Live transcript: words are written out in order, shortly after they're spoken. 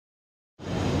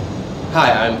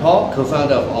Hi, I'm Paul,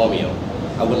 co-founder of Aumeo.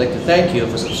 I would like to thank you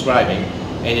for subscribing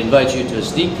and invite you to a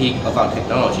sneak peek of our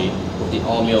technology with the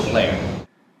AumeoPlayer.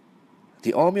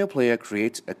 The AumeoPlayer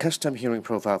creates a custom hearing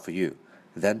profile for you,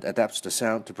 then adapts the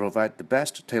sound to provide the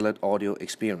best tailored audio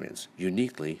experience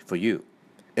uniquely for you.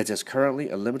 It is currently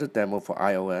a limited demo for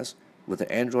iOS with the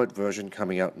Android version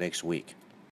coming out next week.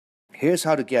 Here's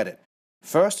how to get it.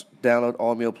 First, download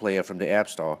AumeoPlayer from the App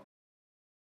Store.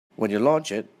 When you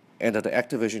launch it, enter the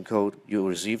activation code you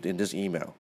received in this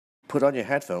email. Put on your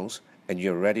headphones and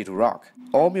you're ready to rock.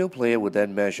 AumeoPlayer will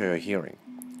then measure your hearing.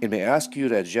 It may ask you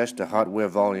to adjust the hardware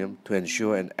volume to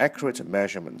ensure an accurate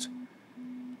measurement.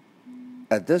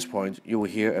 At this point, you will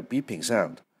hear a beeping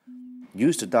sound.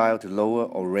 Use the dial to lower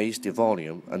or raise the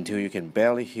volume until you can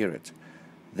barely hear it.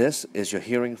 This is your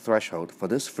hearing threshold for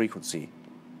this frequency.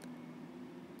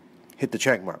 Hit the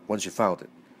check mark once you found it.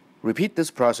 Repeat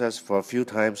this process for a few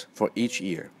times for each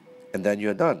ear, and then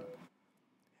you're done.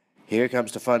 Here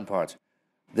comes the fun part.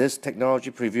 This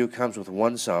technology preview comes with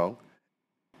one song.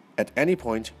 At any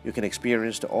point, you can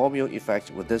experience the Aumeo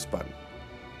effect with this button.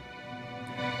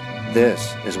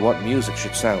 This is what music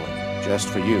should sound like, just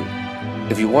for you.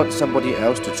 If you want somebody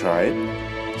else to try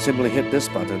it, simply hit this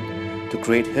button to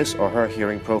create his or her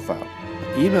hearing profile.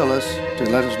 Email us to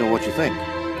let us know what you think.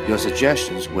 Your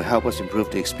suggestions will help us improve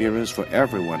the experience for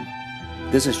everyone.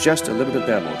 This is just a limited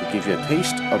demo to give you a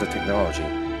taste of the technology.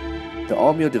 The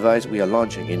Aumeo device we are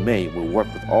launching in May will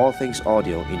work with all things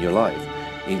audio in your life,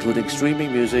 including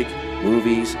streaming music,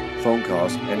 movies, phone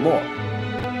calls, and more.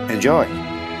 Enjoy!